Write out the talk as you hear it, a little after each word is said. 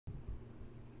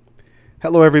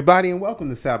Hello, everybody, and welcome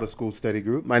to Sabbath School Study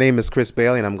Group. My name is Chris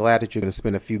Bailey, and I'm glad that you're going to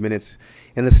spend a few minutes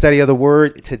in the study of the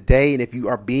Word today. And if you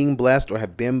are being blessed or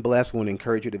have been blessed, we want to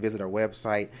encourage you to visit our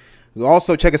website. You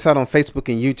also check us out on Facebook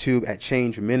and YouTube at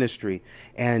Change Ministry,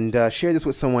 and share this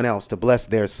with someone else to bless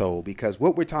their soul, because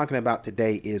what we're talking about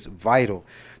today is vital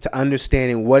to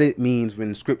understanding what it means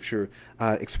when Scripture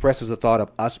expresses the thought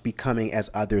of us becoming as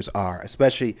others are,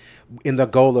 especially in the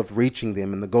goal of reaching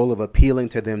them and the goal of appealing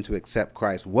to them to accept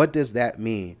Christ. What does that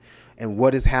mean? And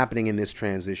what is happening in this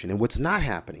transition and what's not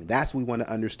happening? That's what we want to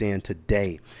understand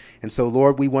today. And so,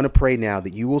 Lord, we want to pray now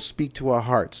that you will speak to our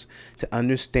hearts to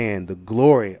understand the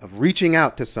glory of reaching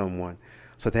out to someone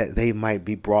so that they might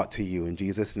be brought to you. In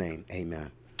Jesus' name,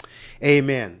 amen.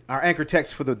 Amen. Our anchor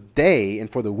text for the day and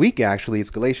for the week actually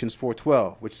is Galatians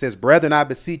 4:12, which says, "Brethren, I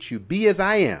beseech you, be as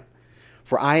I am,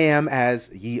 for I am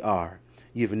as ye are.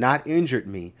 Ye have not injured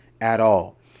me at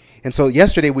all." And so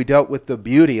yesterday we dealt with the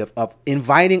beauty of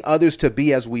inviting others to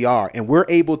be as we are. And we're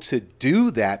able to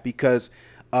do that because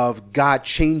of God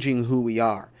changing who we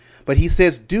are. But he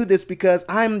says, do this because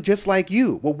I'm just like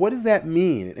you. Well, what does that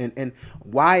mean? And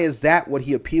why is that what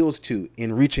he appeals to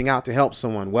in reaching out to help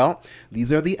someone? Well,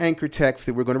 these are the anchor texts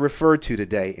that we're going to refer to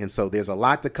today. And so there's a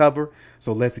lot to cover.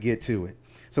 So let's get to it.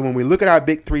 So when we look at our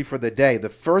big three for the day, the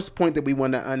first point that we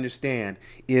want to understand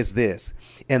is this.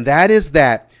 And that is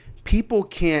that people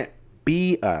can't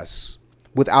be us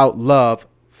without love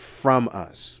from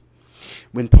us.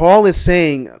 When Paul is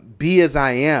saying, be as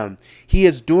I am, he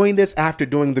is doing this after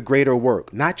doing the greater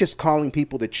work, not just calling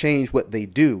people to change what they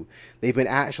do. They've been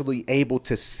actually able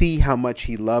to see how much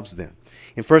he loves them.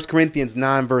 In 1 Corinthians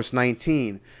 9, verse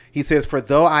 19, he says, "For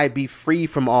though I be free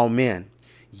from all men,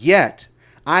 yet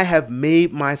I have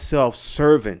made myself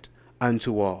servant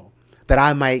unto all, that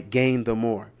I might gain the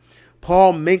more."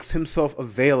 Paul makes himself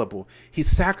available. He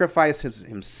sacrifices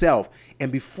himself.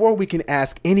 And before we can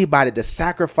ask anybody to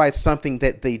sacrifice something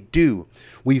that they do,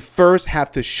 we first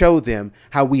have to show them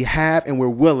how we have and we're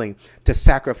willing to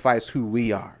sacrifice who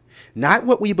we are. Not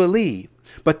what we believe,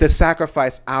 but to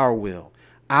sacrifice our will,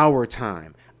 our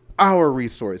time, our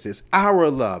resources,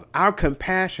 our love, our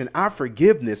compassion, our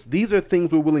forgiveness. These are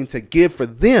things we're willing to give for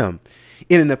them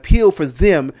in an appeal for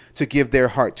them to give their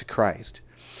heart to Christ.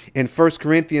 In 2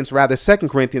 Corinthians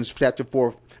chapter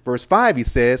 4, verse 5, he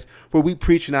says, "For we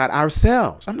preach not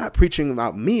ourselves." I'm not preaching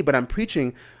about me, but I'm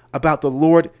preaching about the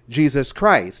Lord Jesus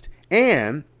Christ,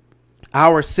 and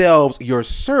ourselves your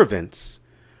servants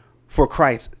for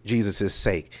Christ Jesus'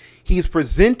 sake. He's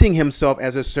presenting himself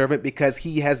as a servant because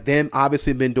he has then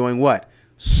obviously been doing what?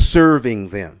 Serving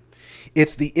them.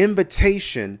 It's the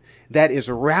invitation that is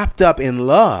wrapped up in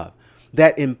love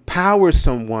that empowers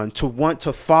someone to want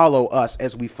to follow us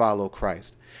as we follow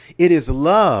Christ. It is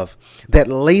love that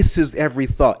laces every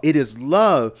thought. It is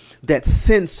love that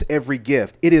scents every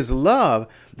gift. It is love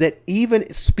that even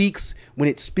speaks when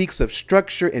it speaks of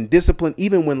structure and discipline.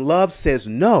 Even when love says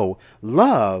no,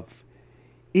 love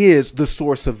is the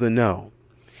source of the no.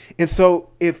 And so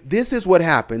if this is what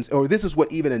happens, or this is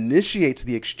what even initiates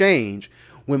the exchange,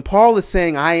 when Paul is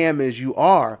saying, I am as you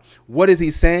are, what is he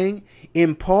saying?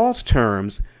 In Paul's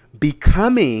terms,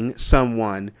 becoming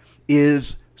someone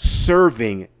is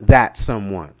serving that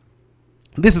someone.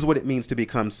 This is what it means to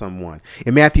become someone.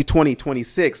 In Matthew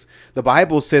 20:26, the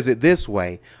Bible says it this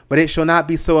way, "But it shall not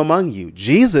be so among you."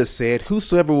 Jesus said,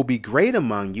 "Whosoever will be great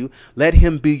among you, let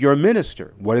him be your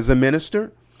minister." What is a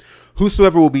minister?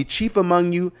 "Whosoever will be chief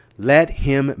among you, let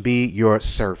him be your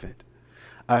servant."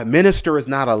 A minister is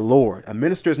not a lord. A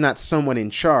minister is not someone in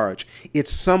charge.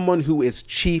 It's someone who is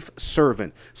chief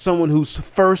servant, someone who's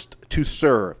first to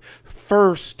serve,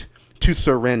 first to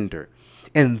surrender.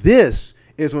 And this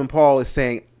is when Paul is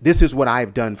saying, this is what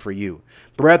I've done for you.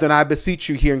 "Brethren, I beseech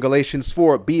you," here in Galatians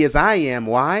 4, "be as I am."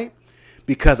 Why?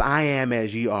 Because I am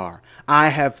as ye are. I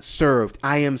have served.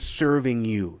 I am serving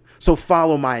you. So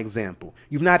follow my example.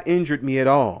 You've not injured me at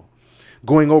all.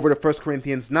 Going over to 1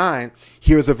 Corinthians 9,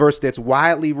 here's a verse that's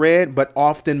widely read but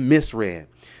often misread.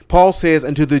 Paul says,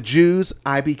 "Unto the Jews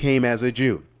I became as a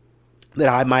Jew, that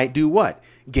I might do what?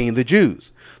 Gain the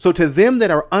Jews. So to them that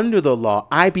are under the law,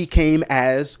 I became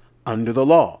as under the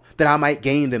law, that I might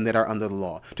gain them that are under the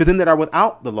law. To them that are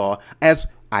without the law, as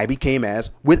I became as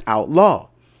without law,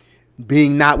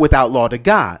 being not without law to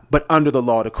God, but under the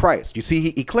law to Christ." You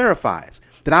see, he clarifies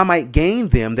that I might gain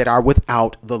them that are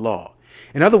without the law.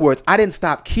 In other words, I didn't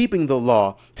stop keeping the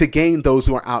law to gain those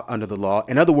who are out under the law.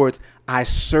 In other words, I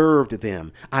served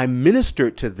them. I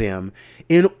ministered to them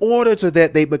in order so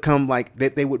that they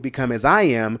would become as I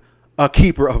am, a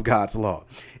keeper of God's law.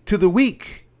 To the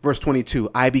weak, verse 22,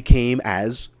 I became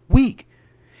as weak.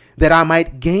 that I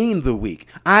might gain the weak.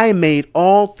 I made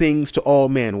all things to all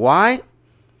men. Why?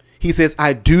 He says,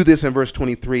 I do this in verse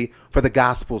 23 for the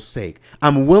gospel's sake.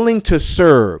 I'm willing to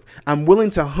serve. I'm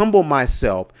willing to humble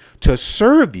myself to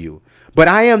serve you, but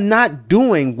I am not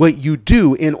doing what you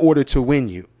do in order to win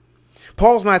you.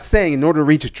 Paul's not saying in order to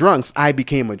reach drunks, I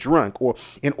became a drunk, or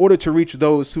in order to reach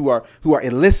those who are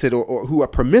illicit or who are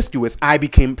promiscuous, I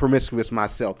became promiscuous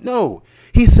myself. No,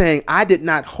 he's saying I did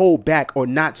not hold back or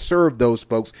not serve those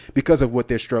folks because of what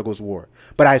their struggles were,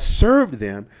 but I served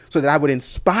them so that I would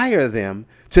inspire them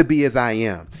to be as I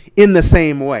am. In the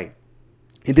same way,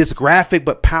 in this graphic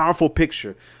but powerful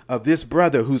picture of this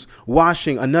brother who's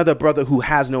washing another brother who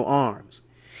has no arms,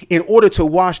 in order to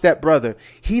wash that brother,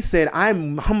 he said,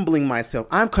 I'm humbling myself.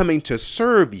 I'm coming to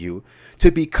serve you to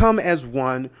become as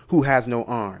one who has no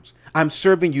arms. I'm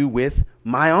serving you with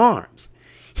my arms.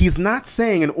 He's not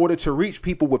saying in order to reach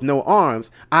people with no arms,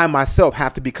 I myself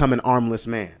have to become an armless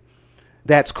man.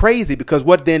 That's crazy, because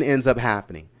what then ends up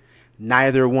happening?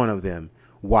 Neither one of them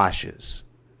washes.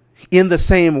 In the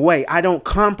same way, I don't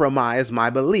compromise my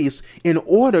beliefs in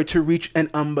order to reach an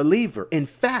unbeliever. In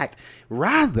fact,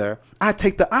 rather, I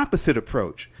take the opposite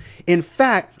approach. In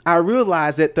fact, I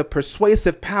realize that the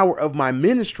persuasive power of my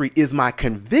ministry is my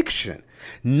conviction,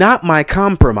 not my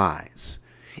compromise.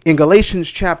 In Galatians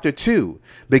chapter 2,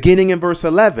 beginning in verse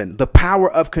 11, the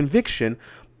power of conviction,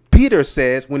 Peter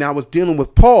says, when I was dealing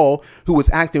with Paul, who was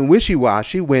acting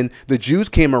wishy-washy when the Jews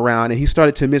came around and he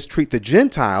started to mistreat the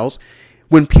Gentiles,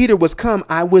 when Peter was come,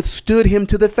 I withstood him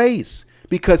to the face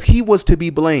because he was to be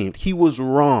blamed. He was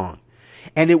wrong.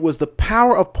 And it was the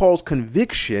power of Paul's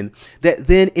conviction that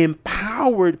then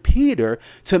empowered Peter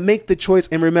to make the choice.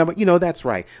 And remember, that's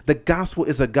right. The gospel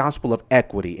is a gospel of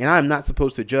equity. And I'm not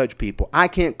supposed to judge people. I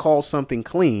can't call something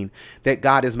clean that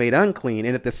God has made unclean.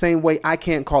 And at the same way, I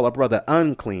can't call a brother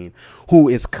unclean who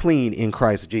is clean in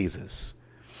Christ Jesus.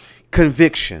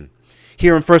 Conviction.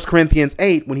 Here in 1 Corinthians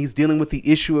 8, when he's dealing with the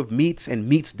issue of meats and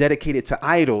meats dedicated to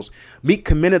idols, meat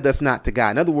commendeth us not to God.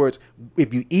 In other words,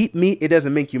 if you eat meat, it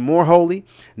doesn't make you more holy.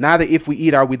 Neither if we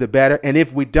eat are we the better. And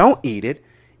if we don't eat it,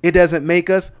 it doesn't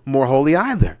make us more holy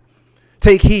either.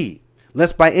 Take heed,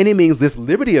 lest by any means this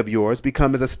liberty of yours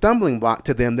become as a stumbling block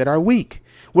to them that are weak.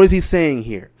 What is he saying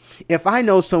here? If I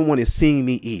know someone is seeing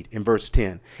me eat, in verse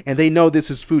 10, and they know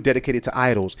this is food dedicated to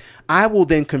idols, I will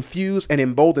then confuse and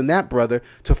embolden that brother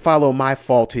to follow my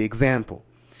faulty example.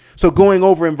 So going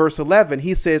over in verse 11,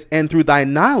 he says, and through thy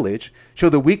knowledge shall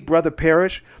the weak brother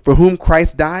perish for whom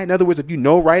Christ died. In other words, if you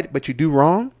know right, but you do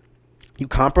wrong, you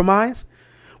compromise.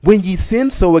 When ye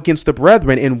sin so against the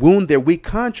brethren and wound their weak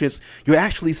conscience, you're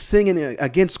actually sinning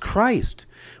against Christ.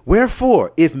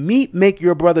 Wherefore, if meat make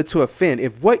your brother to offend,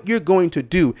 if what you're going to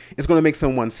do is going to make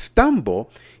someone stumble,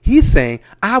 he's saying,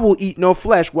 I will eat no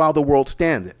flesh while the world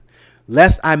standeth,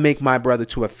 lest I make my brother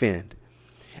to offend.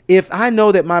 If I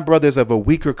know that my brother is of a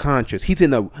weaker conscience, he's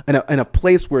in a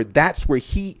place where that's where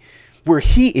he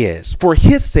is, for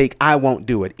his sake, I won't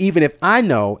do it. Even if I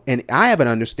know and I have an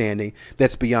understanding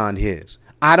that's beyond his,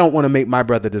 I don't want to make my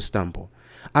brother to stumble.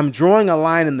 I'm drawing a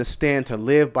line in the sand to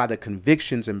live by the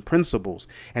convictions and principles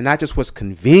and not just what's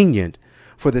convenient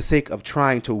for the sake of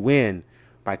trying to win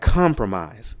by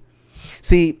compromise.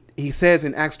 See, he says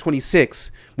in Acts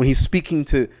 26, when he's speaking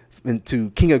to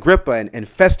King Agrippa and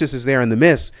Festus is there in the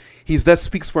midst, he thus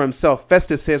speaks for himself.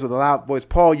 Festus says with a loud voice,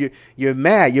 Paul, you're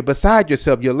mad. You're beside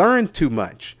yourself. You learned too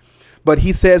much. But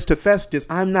he says to Festus,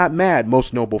 I'm not mad,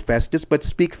 most noble Festus, but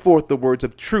speak forth the words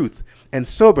of truth and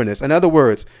soberness. In other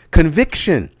words,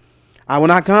 conviction. I will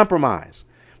not compromise.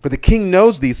 For the king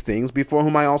knows these things, before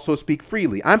whom I also speak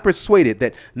freely. I'm persuaded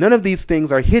that none of these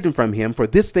things are hidden from him, for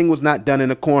this thing was not done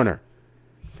in a corner.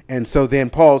 And so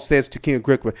then Paul says to King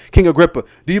Agrippa,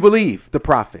 do you believe the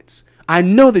prophets? I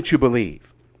know that you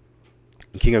believe.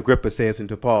 And King Agrippa says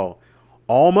unto Paul,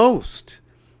 almost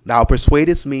thou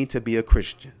persuadest me to be a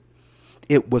Christian.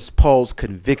 It was Paul's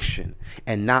conviction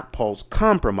and not Paul's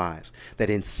compromise that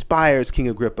inspires King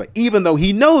Agrippa, even though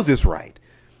he knows it's right.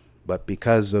 But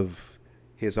because of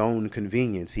his own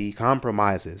convenience, he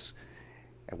compromises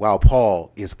while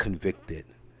Paul is convicted.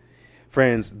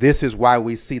 Friends, this is why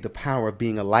we see the power of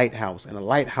being a lighthouse. And a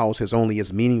lighthouse is only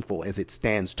as meaningful as it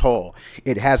stands tall.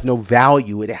 It has no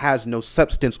value. It has no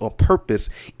substance or purpose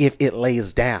if it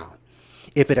lays down,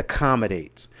 if it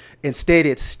accommodates. Instead,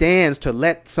 it stands to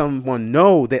let someone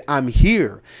know that I'm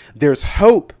here. There's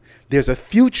hope. There's a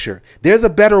future. There's a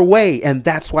better way. And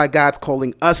that's why God's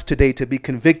calling us today to be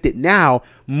convicted now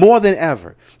more than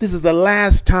ever. This is the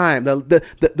last time,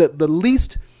 the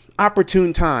least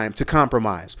opportune time to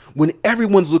compromise, when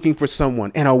everyone's looking for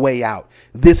someone and a way out,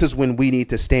 this is when we need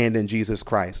to stand in Jesus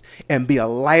Christ and be a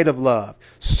light of love,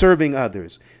 serving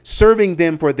others, serving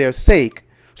them for their sake,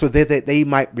 so that they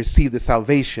might receive the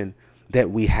salvation that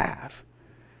we have.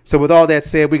 So with all that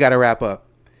said, we got to wrap up.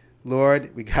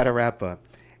 Lord, we got to wrap up.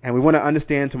 And we want to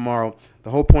understand tomorrow the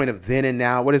whole point of then and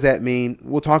now. What does that mean?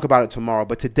 We'll talk about it tomorrow.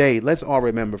 But today, let's all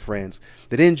remember, friends,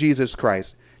 that in Jesus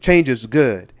Christ, change is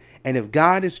good. And if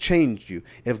God has changed you,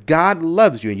 if God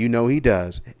loves you, and you know he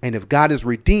does, and if God has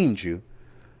redeemed you,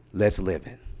 let's live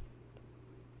it.